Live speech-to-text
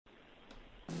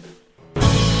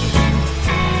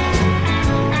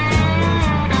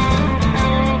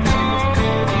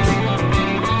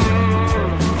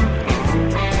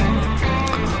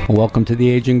Welcome to the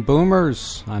Aging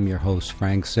Boomers. I'm your host,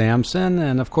 Frank Samson,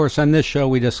 and of course on this show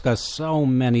we discuss so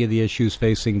many of the issues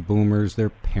facing boomers, their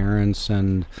parents,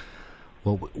 and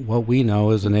what we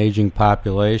know is an aging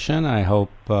population. I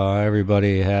hope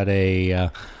everybody had a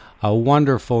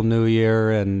wonderful new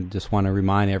year, and just want to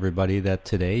remind everybody that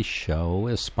today's show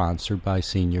is sponsored by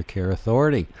Senior Care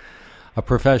Authority, a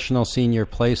professional senior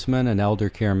placement and elder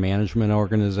care management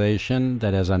organization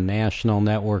that has a national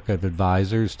network of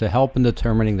advisors to help in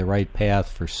determining the right path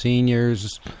for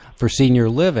seniors, for senior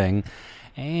living,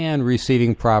 and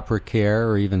receiving proper care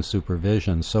or even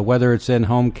supervision. So whether it's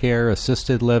in-home care,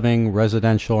 assisted living,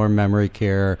 residential, or memory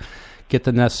care, get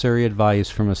the necessary advice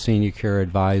from a senior care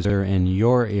advisor in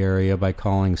your area by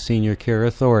calling Senior Care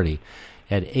Authority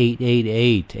at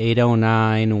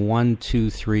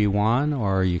 888-809-1231,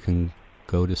 or you can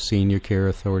go to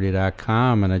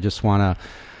seniorcareauthority.com. And I just want to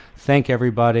thank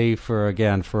everybody for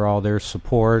all their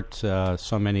support.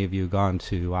 So many of you have gone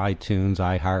to iTunes,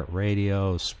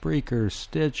 iHeartRadio, Spreaker,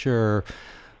 Stitcher.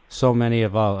 So many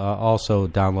have also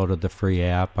downloaded the free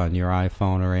app on your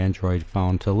iPhone or Android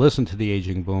phone to listen to the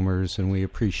Aging Boomers, and we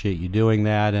appreciate you doing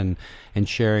that and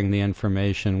sharing the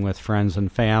information with friends and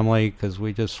family, because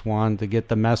we just want to get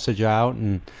the message out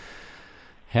and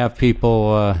have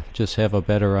people just have a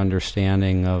better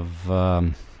understanding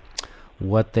of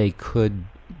what could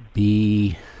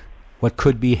be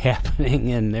happening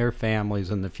in their families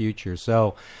in the future.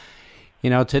 So,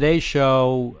 today's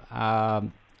show,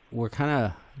 we're kind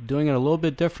of doing it a little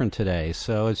bit different today.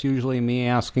 So it's usually me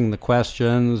asking the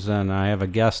questions, and I have a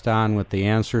guest on with the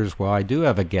answers. Well, I do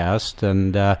have a guest,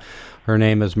 and her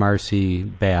name is Marcy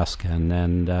Baskin.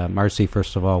 And Marcy,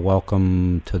 first of all,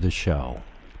 welcome to the show.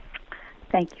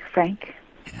 Thank you, Frank.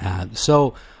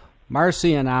 So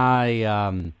Marcy and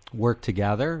I work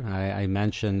together. I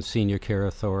mentioned Senior Care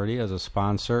Authority as a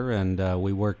sponsor, and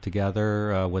we work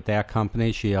together with that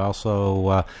company. She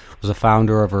also was a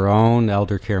founder of her own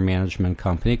elder care management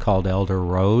company called Elder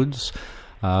Roads,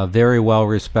 very well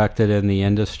respected in the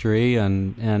industry,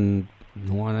 and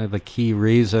one of the key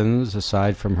reasons,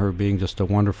 aside from her being just a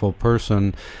wonderful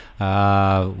person,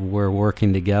 we're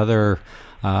working together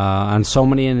on so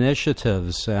many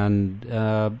initiatives, and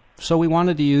so we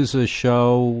wanted to use this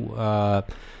show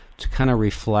to kind of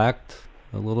reflect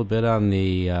a little bit on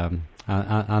the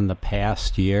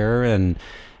past year, and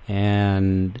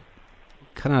kind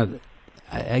of,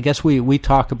 I guess we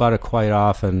talk about it quite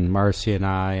often, Marcy and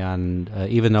I, and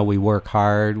even though we work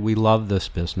hard, we love this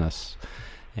business,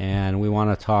 and we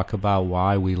want to talk about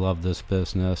why we love this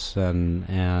business,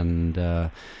 and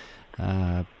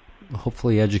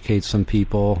hopefully educate some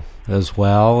people as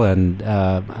well. And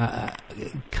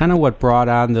kind of what brought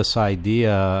on this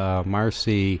idea,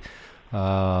 Marcy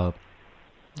wrote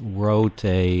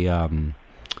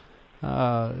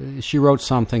she wrote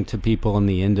something to people in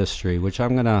the industry, which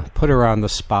I'm going to put her on the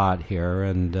spot here,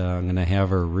 and I'm going to have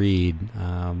her read.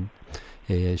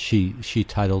 She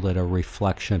titled it A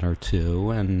Reflection or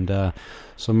Two. And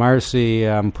so Marcy,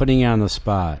 I'm putting you on the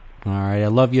spot. All right, I'd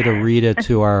love you to read it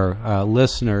to our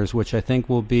listeners, which I think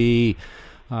will be,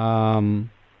 a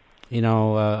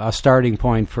starting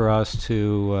point for us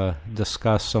to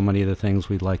discuss so many of the things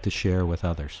we'd like to share with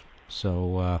others.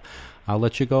 So I'll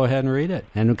let you go ahead and read it,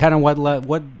 and kind of what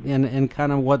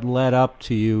led up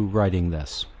to you writing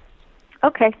this.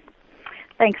 Okay,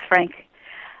 thanks, Frank.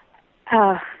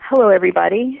 Hello,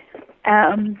 everybody.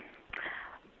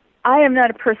 I am not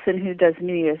a person who does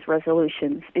New Year's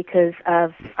resolutions because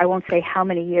of, I won't say how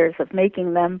many years of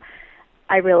making them.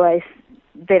 I realize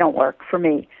they don't work for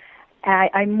me.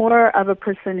 I'm more of a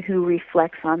person who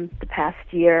reflects on the past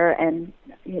year and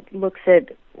it looks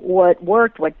at what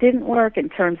worked, what didn't work in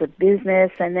terms of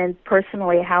business, and then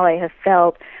personally how I have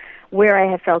felt, where I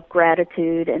have felt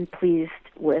gratitude and pleased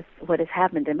with what has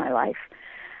happened in my life.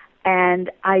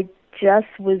 And I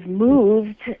just was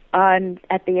moved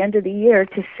at the end of the year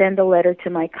to send a letter to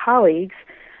my colleagues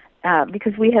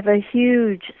because we have a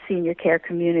huge senior care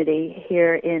community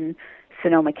here in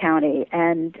Sonoma County,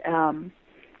 and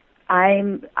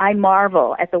I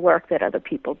marvel at the work that other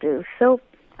people do. So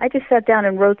I just sat down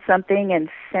and wrote something and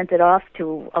sent it off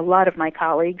to a lot of my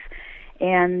colleagues,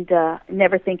 and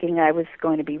never thinking I was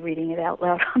going to be reading it out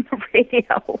loud on the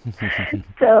radio.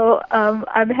 So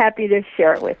I'm happy to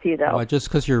share it with you, though. Well, just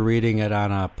because you're reading it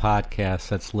on a podcast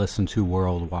that's listened to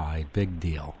worldwide, big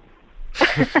deal.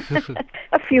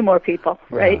 A few more people,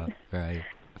 right? Right.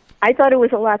 I thought it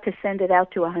was a lot to send it out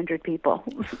to 100 people.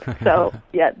 So,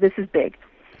 yeah, this is big.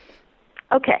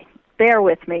 Okay, bear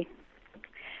with me.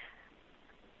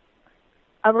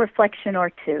 A reflection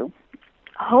or two.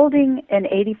 Holding an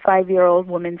 85-year-old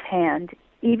woman's hand,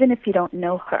 even if you don't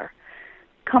know her,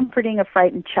 comforting a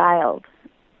frightened child,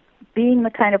 being the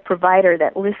kind of provider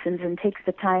that listens and takes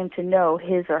the time to know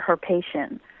his or her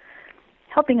patient,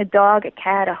 helping a dog, a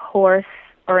cat, a horse,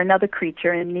 or another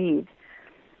creature in need,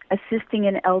 assisting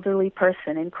an elderly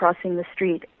person in crossing the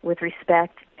street with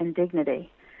respect and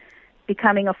dignity,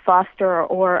 becoming a foster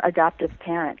or adoptive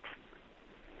parent,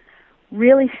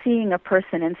 really seeing a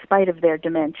person in spite of their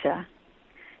dementia,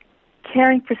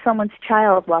 caring for someone's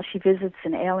child while she visits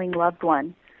an ailing loved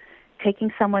one,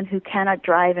 taking someone who cannot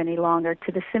drive any longer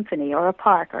to the symphony or a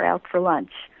park or out for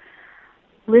lunch,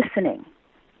 listening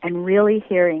and really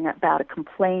hearing about a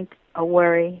complaint, a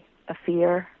worry, a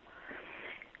fear,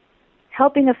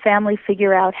 helping a family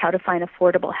figure out how to find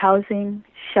affordable housing,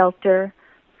 shelter,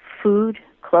 food,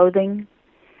 clothing,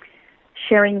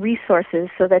 sharing resources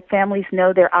so that families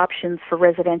know their options for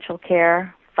residential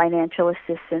care, financial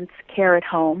assistance, care at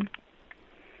home,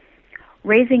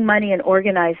 raising money and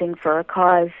organizing for a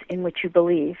cause in which you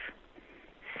believe,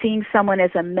 seeing someone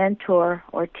as a mentor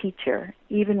or teacher,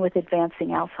 even with advancing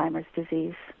Alzheimer's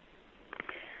disease,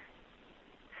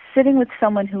 sitting with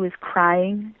someone who is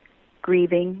crying,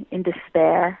 grieving, in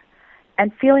despair,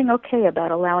 and feeling okay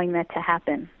about allowing that to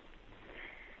happen,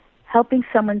 helping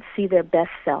someone see their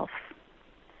best self,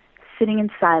 sitting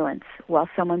in silence while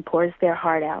someone pours their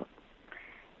heart out,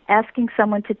 asking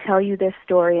someone to tell you their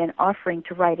story and offering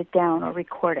to write it down or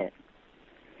record it,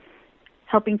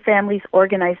 helping families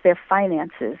organize their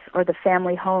finances or the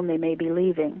family home they may be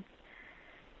leaving,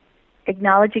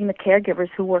 acknowledging the caregivers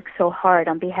who work so hard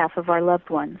on behalf of our loved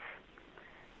ones,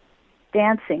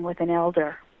 dancing with an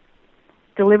elder,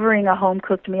 delivering a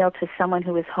home-cooked meal to someone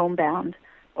who is homebound,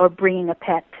 or bringing a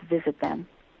pet to visit them,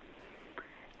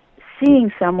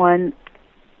 seeing someone,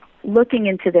 looking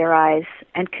into their eyes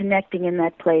and connecting in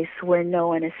that place where no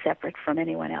one is separate from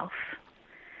anyone else,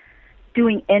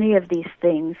 doing any of these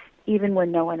things even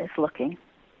when no one is looking.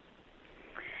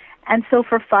 And so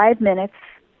for 5 minutes,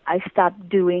 I stop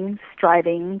doing,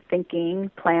 striving,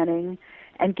 thinking, planning,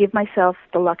 and give myself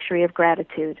the luxury of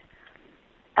gratitude.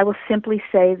 I will simply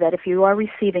say that if you are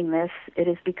receiving this, it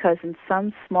is because in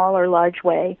some small or large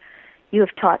way, you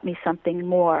have taught me something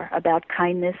more about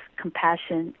kindness,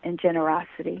 compassion, and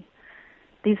generosity.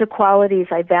 These are qualities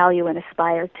I value and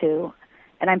aspire to,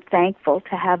 and I'm thankful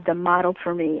to have them modeled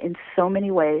for me in so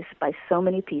many ways by so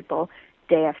many people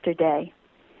day after day.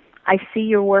 I see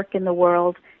your work in the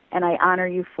world, and I honor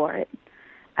you for it.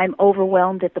 I'm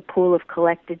overwhelmed at the pool of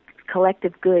collective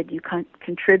good you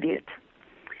contribute.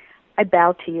 I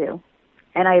bow to you,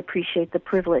 and I appreciate the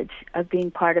privilege of being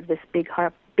part of this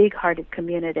big-hearted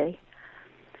community.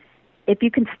 If you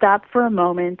can stop for a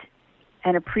moment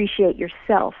and appreciate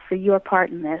yourself for your part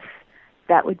in this,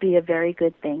 that would be a very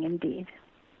good thing indeed.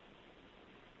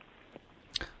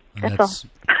 That's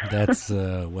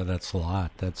well, that's a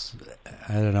lot.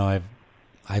 I don't know.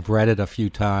 I've read it a few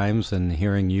times, and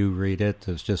hearing you read it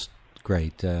is just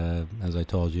great. As I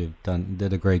told you,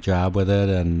 did a great job with it,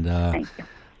 and thank you.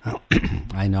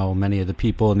 I know many of the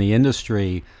people in the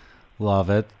industry love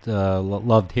it.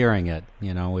 Loved hearing it.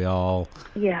 You know, we all.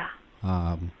 Yeah.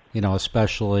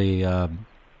 Especially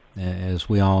as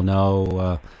we all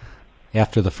know,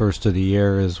 after the first of the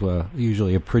year is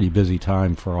usually a pretty busy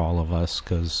time for all of us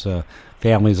because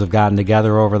families have gotten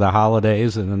together over the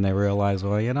holidays and then they realize,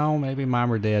 well, maybe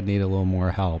mom or dad need a little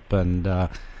more help, and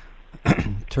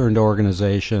turn to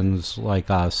organizations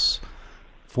like us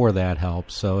for that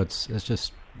help. So it's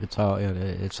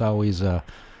always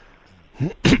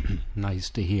nice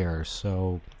to hear.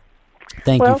 So.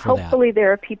 Thank you for that. Well, hopefully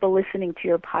there are people listening to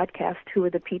your podcast who are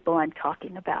the people I'm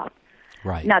talking about.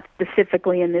 Right. Not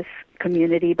specifically in this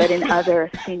community, but in other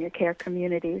senior care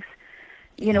communities.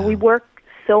 You know, we work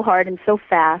so hard and so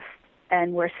fast,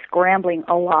 and we're scrambling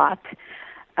a lot,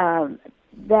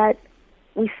 that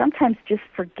we sometimes just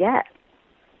forget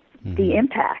the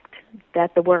impact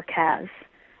that the work has.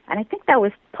 And I think that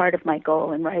was part of my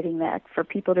goal in writing that, for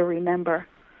people to remember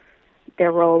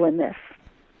their role in this.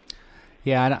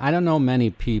 Yeah, I don't know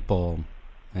many people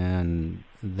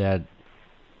that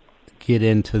get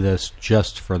into this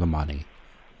just for the money.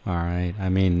 All right, I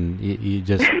mean, you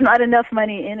just there's not enough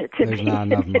money in it to there's be not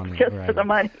enough in it money, just right. for the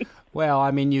money. Well,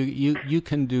 I mean, you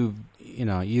can do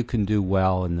you can do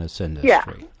well in this industry.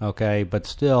 Yeah. Okay, but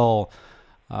still,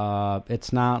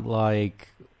 it's not like,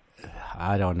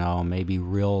 I don't know, maybe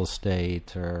real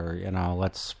estate or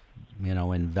let's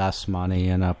invest money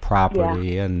in a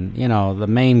property, and the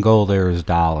main goal there is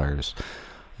dollars.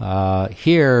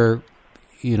 Here,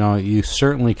 you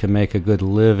certainly can make a good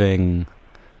living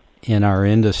in our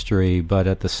industry, but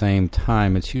at the same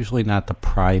time, it's usually not the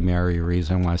primary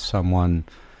reason why someone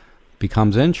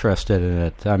becomes interested in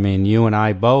it. I mean, you and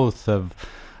I both have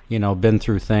been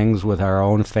through things with our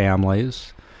own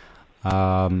families,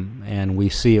 and we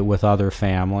see it with other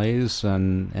families,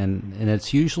 and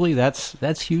it's usually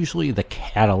that's usually the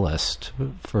catalyst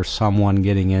for someone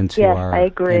getting into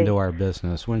our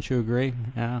business. Wouldn't you agree?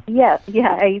 Yeah,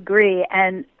 I agree.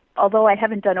 And although I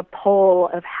haven't done a poll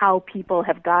of how people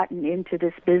have gotten into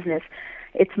this business,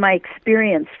 it's my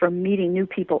experience from meeting new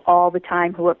people all the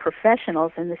time who are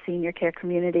professionals in the senior care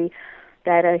community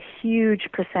that a huge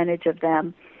percentage of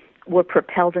them were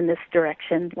propelled in this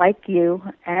direction, like you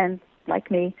and like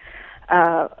me,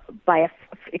 by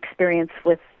experience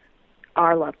with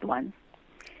our loved one.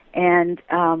 And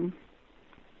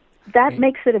that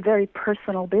makes it a very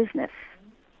personal business.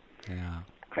 Yeah.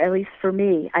 At least for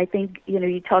me. I think,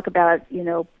 you talk about,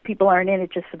 people aren't in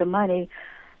it just for the money.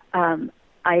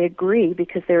 I agree,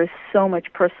 because there is so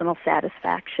much personal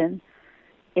satisfaction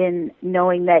in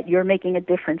knowing that you're making a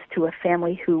difference to a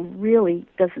family who really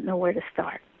doesn't know where to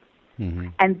start. Mm-hmm.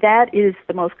 And that is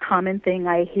the most common thing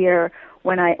I hear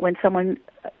when someone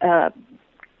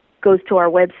goes to our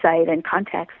website and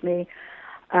contacts me.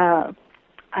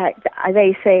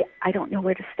 They say, I don't know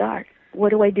where to start.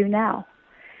 What do I do now?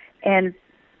 And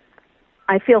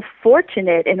I feel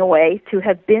fortunate in a way to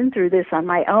have been through this on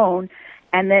my own,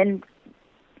 and then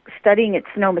studying at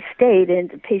Sonoma State in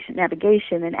patient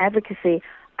navigation and advocacy,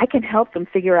 I can help them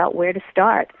figure out where to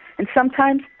start. And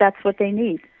sometimes that's what they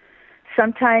need.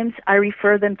 Sometimes I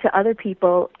refer them to other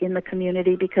people in the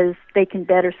community because they can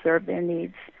better serve their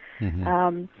needs.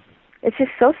 Mm-hmm. It's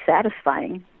just so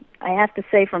satisfying. I have to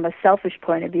say, from a selfish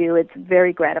point of view, it's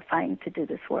very gratifying to do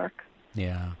this work.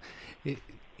 Yeah.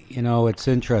 It's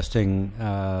interesting,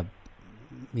 as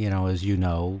you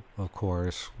know, of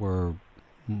course, we're,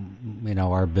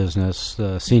 our business,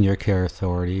 the Senior Care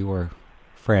Authority, we're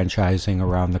franchising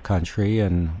around the country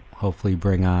and hopefully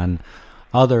bring on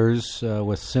others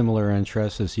with similar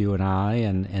interests as you and I,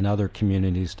 and other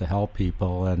communities to help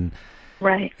people. And,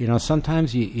 right.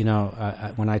 Sometimes,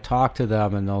 when I talk to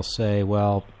them and they'll say,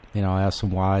 well, I ask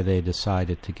them why they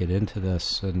decided to get into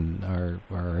this and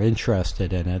are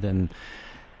interested in it. And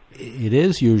it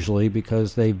is usually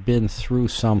because they've been through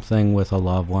something with a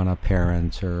loved one, a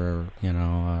parent or,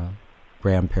 a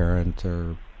grandparent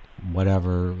or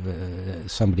whatever,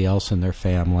 somebody else in their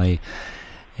family.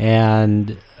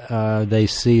 And they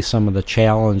see some of the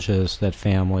challenges that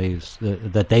families,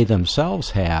 that they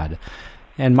themselves had.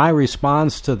 And my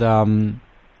response to them,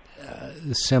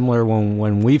 similar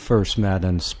when we first met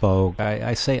and spoke,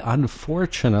 I say,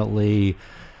 unfortunately,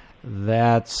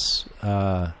 that's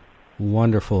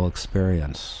wonderful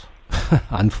experience.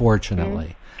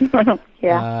 Unfortunately.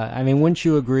 Yeah. Wouldn't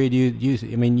you agree?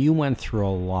 You went through a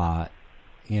lot,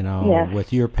 yes.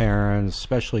 with your parents,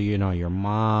 especially, your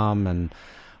mom, and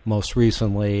most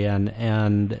recently,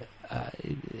 and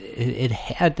it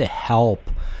had to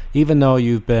help, even though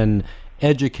you've been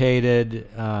educated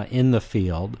in the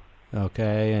field,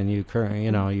 okay, and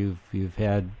you've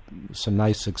had some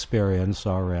nice experience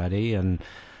already, and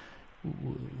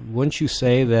wouldn't you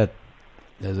say that,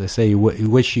 as I say, you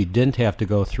wish you didn't have to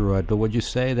go through it, but would you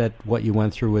say that what you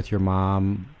went through with your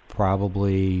mom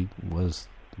probably was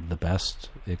the best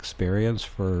experience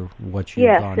for what you've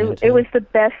gone into? Yes, it was the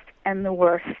best and the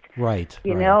worst. Right.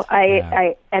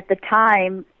 I at the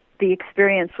time, the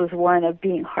experience was one of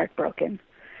being heartbroken,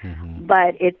 mm-hmm.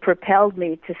 but it propelled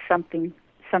me to something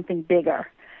bigger.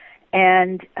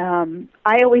 And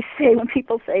I always say, when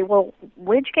people say, well,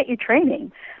 where'd you get your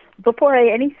training? Before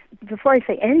I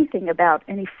say anything about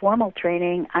any formal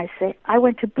training, I say I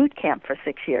went to boot camp for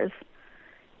 6 years,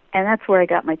 and that's where I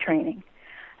got my training.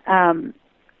 And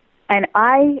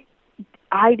I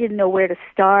didn't know where to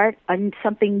start, and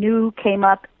something new came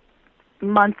up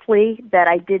monthly that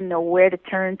I didn't know where to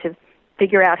turn to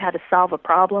figure out how to solve a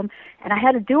problem, and I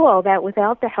had to do all that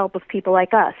without the help of people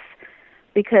like us,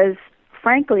 because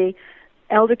frankly,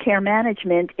 elder care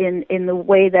management in the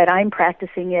way that I'm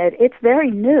practicing it, it's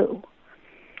very new.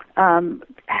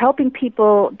 Helping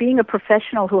people, being a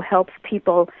professional who helps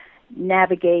people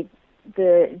navigate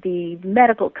the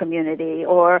medical community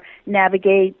or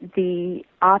navigate the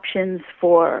options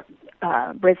for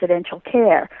residential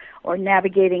care, or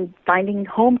finding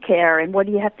home care and what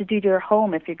do you have to do to your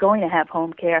home if you're going to have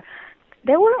home care.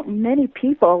 There weren't many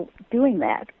people doing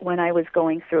that when I was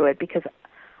going through it, because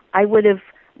I would have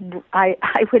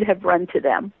run to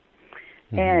them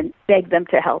mm-hmm. and begged them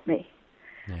to help me.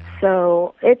 Yeah.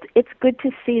 So it's good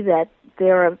to see that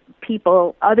there are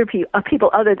people other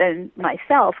than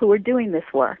myself who are doing this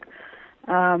work.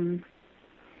 What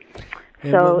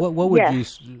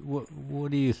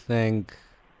do you think?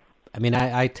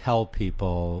 I tell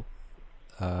people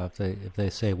if they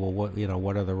say, well,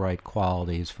 what are the right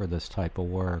qualities for this type of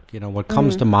work? What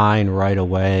comes to mind right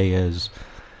away is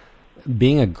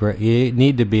you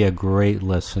need to be a great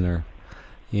listener.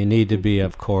 You need to be,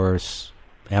 of course,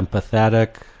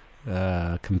 empathetic,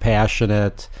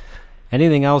 compassionate.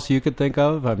 Anything else you could think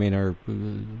of?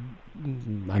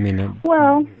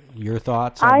 Well, your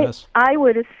thoughts on this? I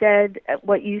would have said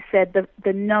what you said.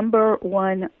 The number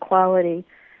one quality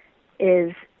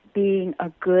is being a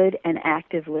good and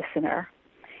active listener.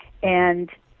 And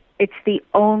it's the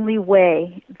only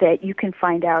way that you can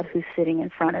find out who's sitting in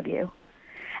front of you.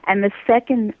 And the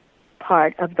second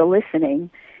part of the listening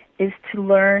is to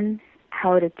learn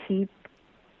how to keep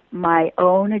my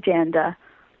own agenda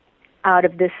out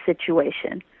of this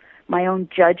situation, my own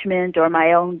judgment or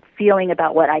my own feeling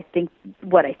about what I think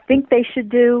they should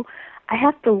do. I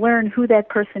have to learn who that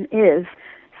person is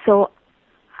so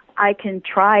I can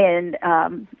try and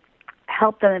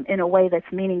help them in a way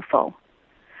that's meaningful.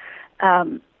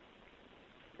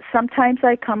 Sometimes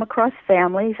I come across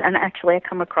families, and actually I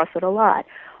come across it a lot,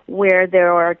 where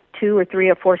there are 2 or 3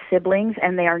 or 4 siblings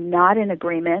and they are not in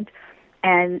agreement,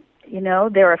 and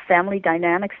there are family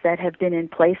dynamics that have been in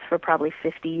place for probably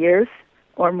 50 years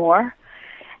or more,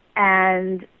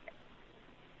 and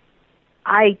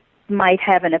I might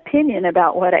have an opinion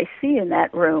about what I see in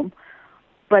that room,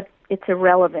 but it's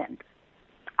irrelevant.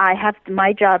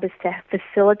 My job is to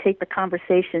facilitate the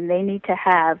conversation they need to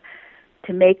have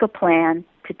to make a plan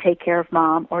to take care of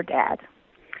mom or dad.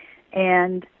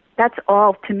 And that's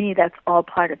all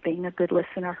part of being a good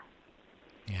listener.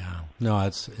 Yeah. No,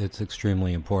 it's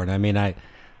extremely important.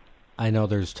 I know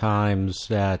there's times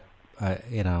that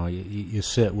you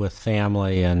sit with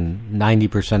family and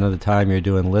 90% of the time you're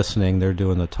doing listening, they're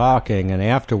doing the talking, and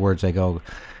afterwards they go,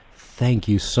 "Thank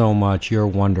you so much, you're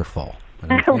wonderful."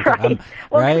 Right.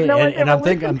 I'm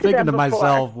thinking to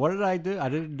myself, what did I do? I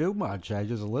didn't do much. I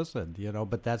just listened,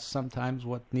 but that's sometimes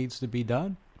what needs to be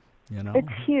done,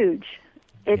 It's huge.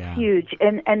 It's huge.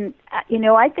 And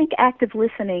I think active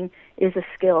listening is a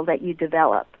skill that you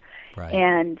develop. Right.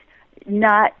 And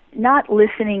not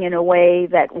listening in a way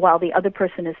that while the other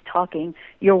person is talking,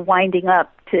 you're winding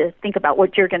up to think about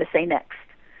what you're going to say next.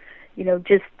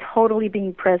 Just totally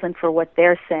being present for what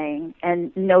they're saying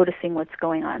and noticing what's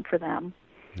going on for them.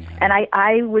 Yeah. And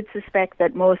I would suspect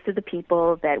that most of the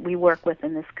people that we work with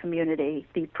in this community,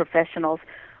 the professionals,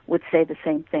 would say the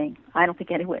same thing. I don't think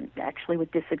anyone actually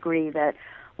would disagree that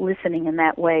listening in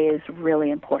that way is really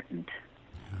important.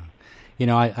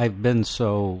 I've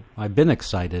been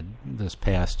excited this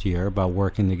past year about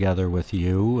working together with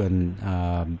you and,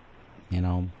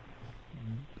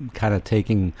 kind of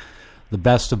taking the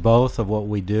best of both of what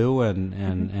we do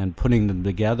and putting them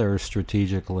together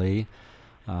strategically.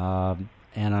 And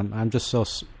I'm just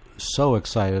so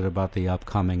excited about the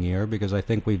upcoming year because I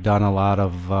think we've done a lot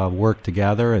of work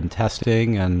together and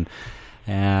testing and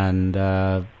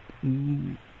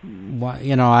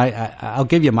I'll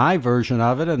give you my version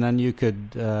of it, and then you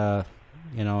could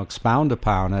expound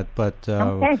upon it. But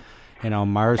okay.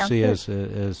 Marcy, as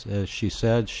she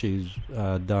said, she's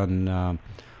done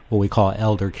what we call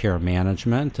elder care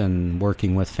management and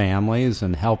working with families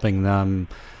and helping them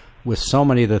with so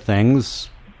many of the things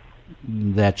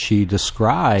that she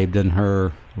described in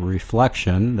her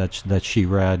reflection that she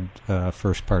read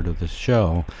first part of the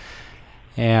show.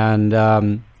 And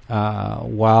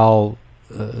while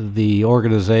the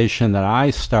organization that I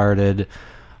started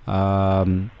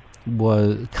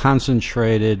was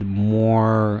concentrated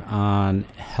more on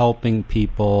helping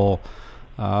people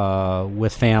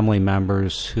with family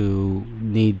members who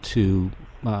need to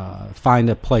find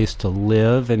a place to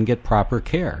live and get proper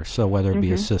care. So whether it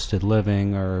be assisted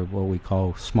living or what we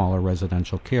call smaller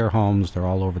residential care homes, they're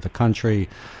all over the country.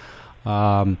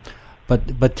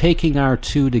 But taking our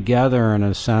two together in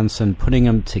a sense and putting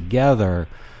them together,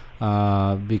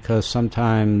 because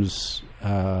sometimes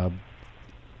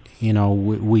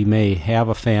we may have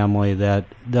a family that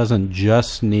doesn't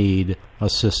just need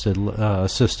assisted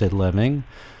living.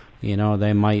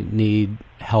 They might need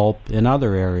help in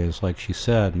other areas, like she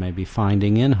said, maybe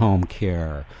finding in-home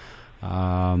care,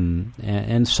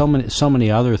 and so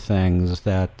many other things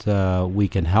that we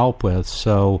can help with.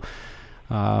 So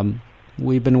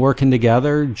we've been working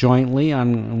together jointly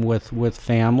with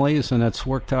families, and it's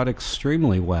worked out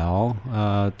extremely well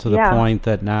to the point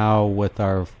that now with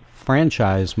our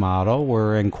franchise model,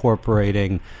 we're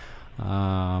incorporating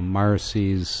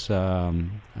Marcy's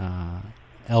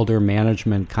elder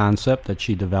management concept that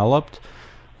she developed,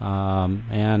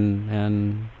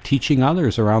 and teaching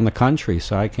others around the country.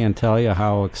 So I can't tell you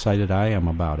how excited I am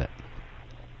about it.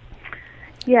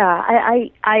 Yeah,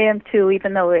 I am too,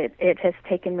 even though it has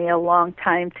taken me a long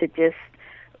time to just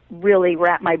really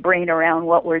wrap my brain around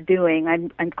what we're doing.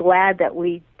 I'm glad that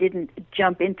we didn't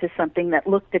jump into something that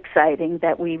looked exciting,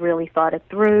 that we really thought it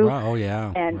through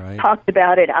and talked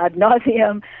about it ad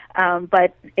nauseum.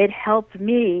 But it helped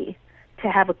me to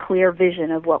have a clear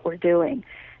vision of what we're doing.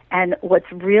 And what's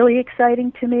really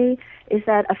exciting to me is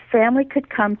that a family could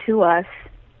come to us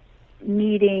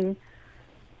needing,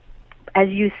 as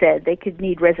you said, they could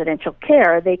need residential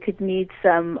care. They could need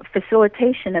some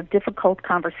facilitation of difficult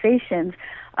conversations.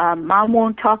 Mom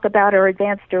won't talk about her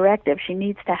advance directive. She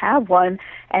needs to have one,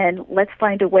 and let's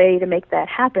find a way to make that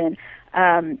happen.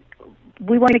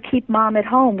 We want to keep Mom at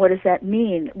home. What does that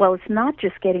mean? Well, it's not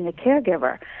just getting a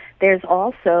caregiver. There's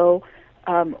also,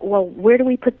 where do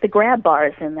we put the grab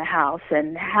bars in the house,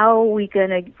 and how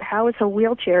is a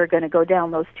wheelchair going to go down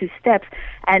those 2 steps?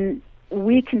 And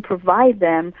we can provide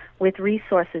them with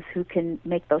resources who can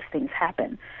make those things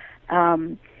happen.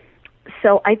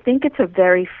 So I think it's a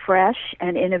very fresh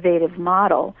and innovative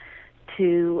model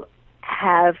to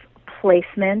have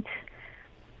placement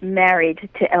married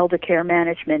to elder care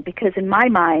management, because in my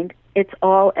mind, it's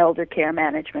all elder care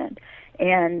management.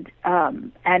 And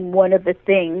one of the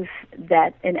things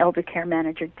that an elder care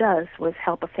manager does was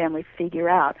help a family figure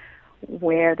out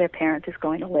where their parent is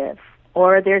going to live,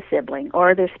 or their sibling,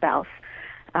 or their spouse.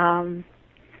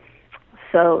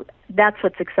 So that's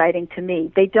what's exciting to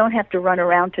me. They don't have to run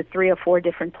around to 3 or 4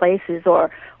 different places,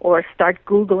 or start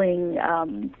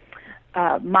Googling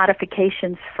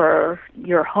modifications for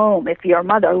your home if your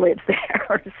mother lives there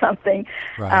or something.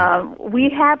 Right. We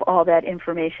have all that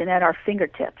information at our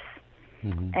fingertips.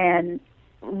 Mm-hmm. And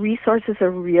resources are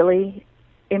really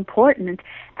important.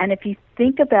 And if you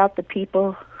think about the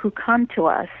people who come to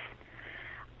us,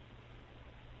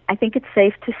 I think it's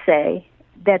safe to say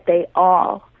that they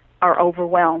all are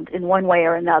overwhelmed in one way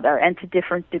or another, and to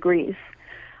different degrees.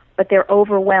 But they're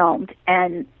overwhelmed.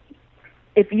 And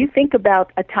if you think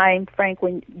about a time, Frank,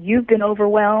 when you've been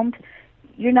overwhelmed,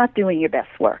 you're not doing your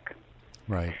best work.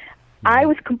 Right. I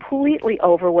was completely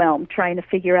overwhelmed trying to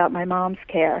figure out my mom's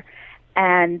care.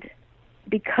 And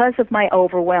because of my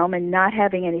overwhelm and not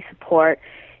having any support,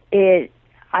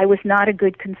 I was not a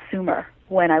good consumer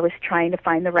when I was trying to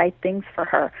find the right things for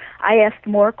her. I asked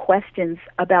more questions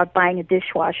about buying a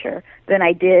dishwasher than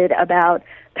I did about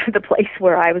the place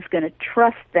where I was going to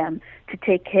trust them to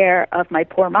take care of my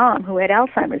poor mom who had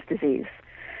Alzheimer's disease.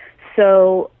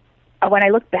 So when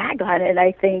I look back on it,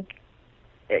 I think,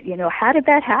 how did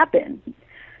that happen?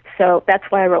 So that's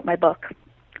why I wrote my book.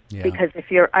 Yeah. Because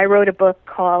I wrote a book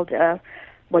called,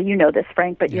 you know this,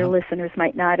 Frank, but your listeners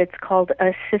might not. It's called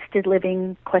Assisted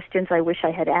Living Questions I Wish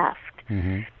I Had Asked.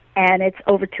 Mm-hmm. And it's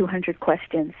over 200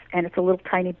 questions. And it's a little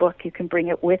tiny book. You can bring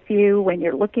it with you when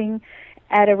you're looking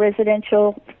at a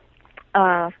residential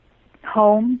care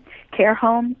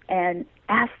home, and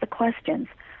ask the questions.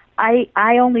 I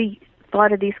only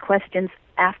thought of these questions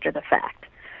after the fact.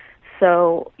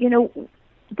 So,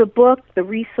 the book, the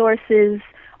resources,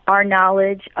 our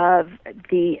knowledge of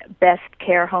the best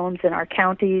care homes in our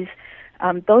counties,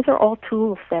 those are all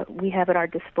tools that we have at our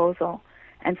disposal.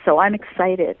 And so I'm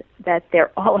excited that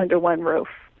they're all under one roof.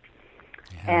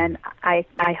 Yeah. And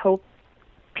I hope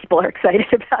people are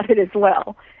excited about it as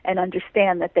well and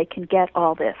understand that they can get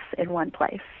all this in one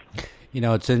place.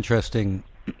 It's interesting.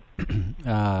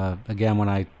 Again, when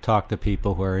I talk to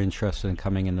people who are interested in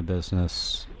coming in the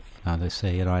business, they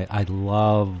say, I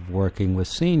love working with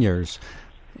seniors.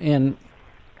 And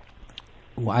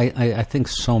I think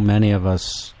so many of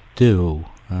us do.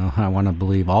 I want to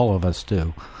believe all of us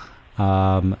do.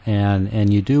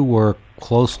 And you do work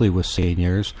closely with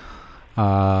seniors,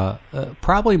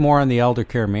 probably more on the elder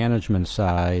care management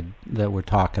side that we're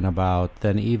talking about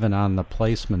than even on the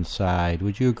placement side.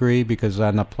 Would you agree? Because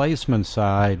on the placement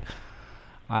side,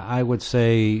 I would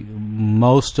say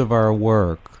most of our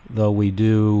work, though we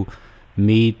do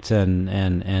meet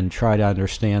and try to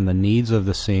understand the needs of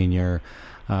the senior,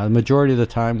 the majority of the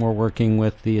time we're working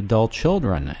with the adult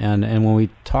children. And when we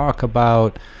talk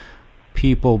about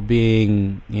people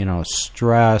being,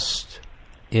 stressed,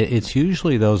 it's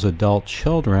usually those adult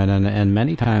children, and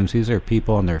many times these are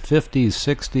people in their 50s,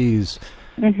 60s,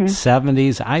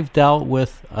 70s. I've dealt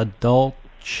with adult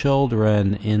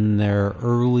children in their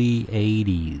early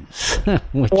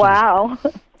 80s. Wow.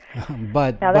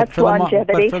 But now that's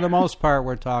longevity. But for the most part,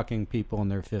 we're talking people in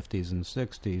their 50s and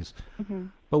 60s. Mm-hmm.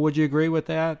 But would you agree with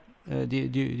that? Do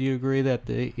you agree that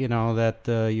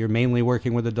you're mainly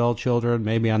working with adult children?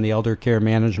 Maybe on the elder care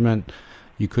management,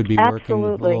 you could be working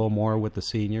a little more with the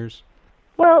seniors.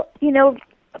 Well,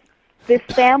 the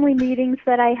family meetings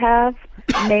that I have,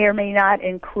 may or may not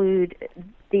include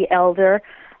the elder.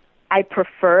 I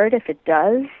prefer it if it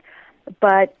does,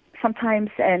 but sometimes,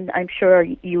 and I'm sure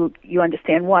you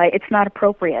understand why, it's not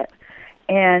appropriate.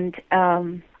 And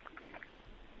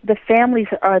the families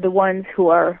are the ones who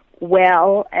are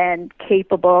well and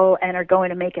capable and are going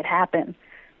to make it happen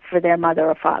for their mother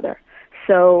or father.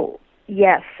 So,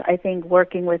 yes, I think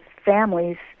working with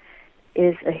families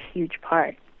is a huge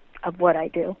part of what I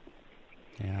do.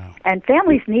 Yeah. And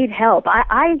families need help.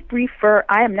 I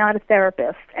am not a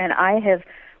therapist, and I have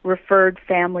referred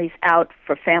families out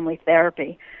for family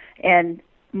therapy. And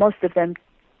most of them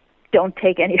don't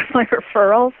take any of my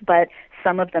referrals, but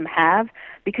some of them have,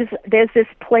 because there's this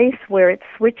place where it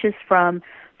switches from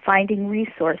finding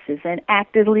resources and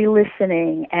actively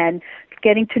listening and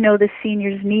getting to know the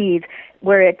senior's needs,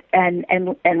 where it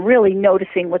and really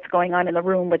noticing what's going on in the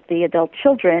room with the adult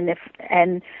children.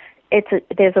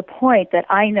 There's a point that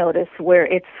I notice where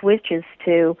it switches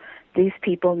to these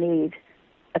people need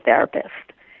a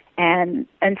therapist, and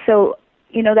so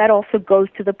that also goes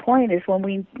to the point is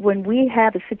when we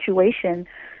have a situation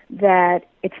that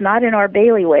it's not in our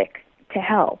bailiwick to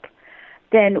help,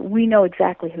 then we know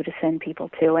exactly who to send people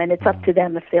to, and it's up to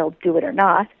them if they'll do it or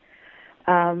not.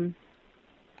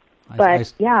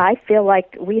 I feel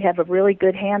like we have a really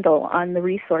good handle on the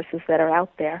resources that are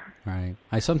out there. Right.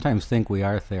 I sometimes think we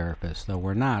are therapists, though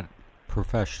we're not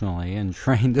professionally and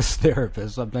trained as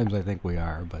therapists. Sometimes I think we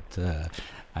are, but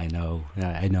I know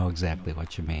exactly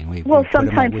what you mean.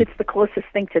 Sometimes it's the closest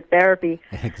thing to therapy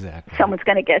exactly someone's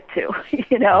going to get to.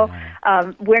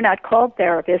 We're not called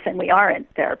therapists, and we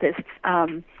aren't therapists.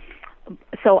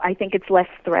 So I think it's less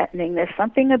threatening. There's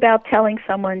something about telling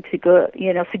someone to go,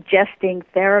 suggesting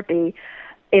therapy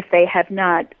if they have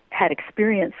not had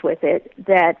experience with it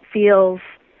that feels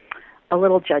a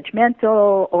little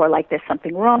judgmental or like there's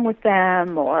something wrong with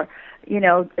them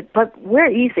but we're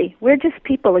easy. We're just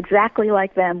people exactly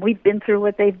like them. We've been through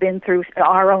what they've been through,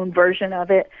 our own version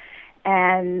of it,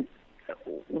 and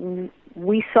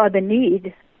we saw the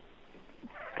need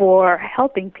for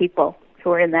helping people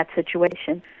who are in that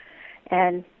situation.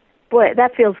 And boy,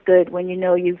 that feels good when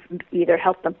you've either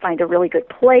helped them find a really good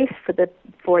place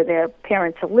for their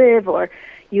parent to live, or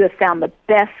you have found the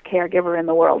best caregiver in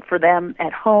the world for them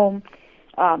at home.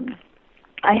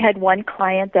 I had one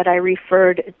client that I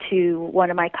referred to one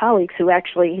of my colleagues who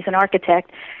he's an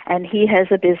architect, and he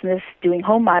has a business doing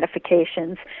home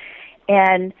modifications,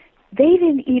 and they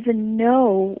didn't even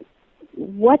know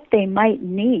what they might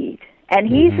need, and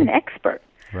he's an expert.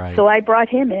 Right. So I brought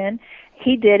him in.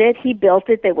 He did it. He built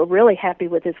it. They were really happy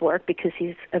with his work because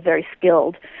he's a very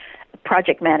skilled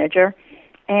project manager.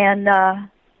 And,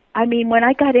 when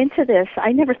I got into this,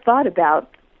 I never thought about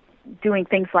doing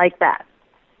things like that.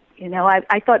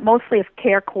 I thought mostly of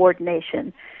care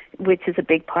coordination, which is a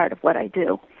big part of what I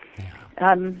do.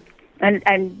 Yeah.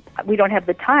 And we don't have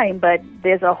the time, but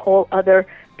there's a whole other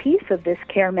piece of this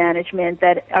care management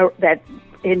that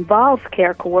involves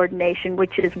care coordination,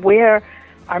 which is where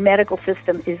our medical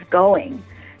system is going,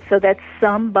 so that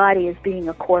somebody is being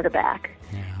a quarterback.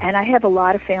 Yeah. And I have a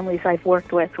lot of families I've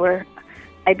worked with where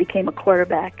I became a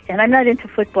quarterback. And I'm not into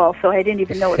football, so I didn't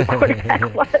even know what a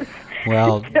quarterback was.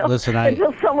 Well,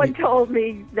 until someone told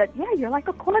me that, you're like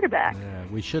a quarterback. Yeah,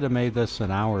 we should have made this an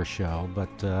hour show, but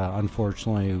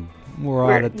unfortunately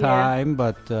we're out of time.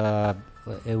 Yeah.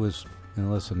 But it was.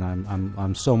 Listen,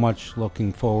 I'm so much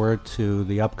looking forward to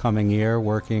the upcoming year,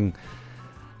 working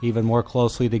even more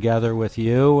closely together with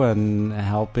you and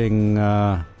helping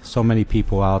so many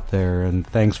people out there. And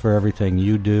thanks for everything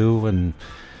you do. And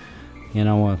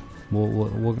we'll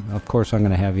of course I'm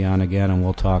going to have you on again, and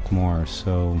we'll talk more.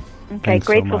 So. Okay,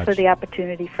 grateful for the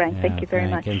opportunity, Frank. Yeah, thank you very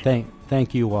much. And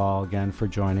thank you all again for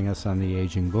joining us on the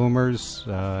Aging Boomers.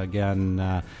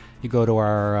 You go to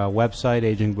our website,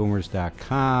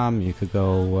 agingboomers.com. You could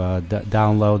go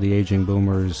download the Aging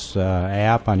Boomers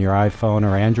app on your iPhone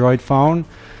or Android phone,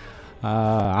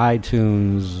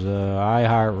 iTunes,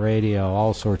 iHeartRadio,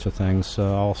 all sorts of things,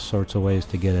 all sorts of ways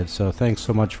to get it. So thanks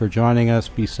so much for joining us.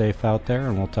 Be safe out there,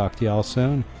 and we'll talk to you all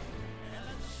soon.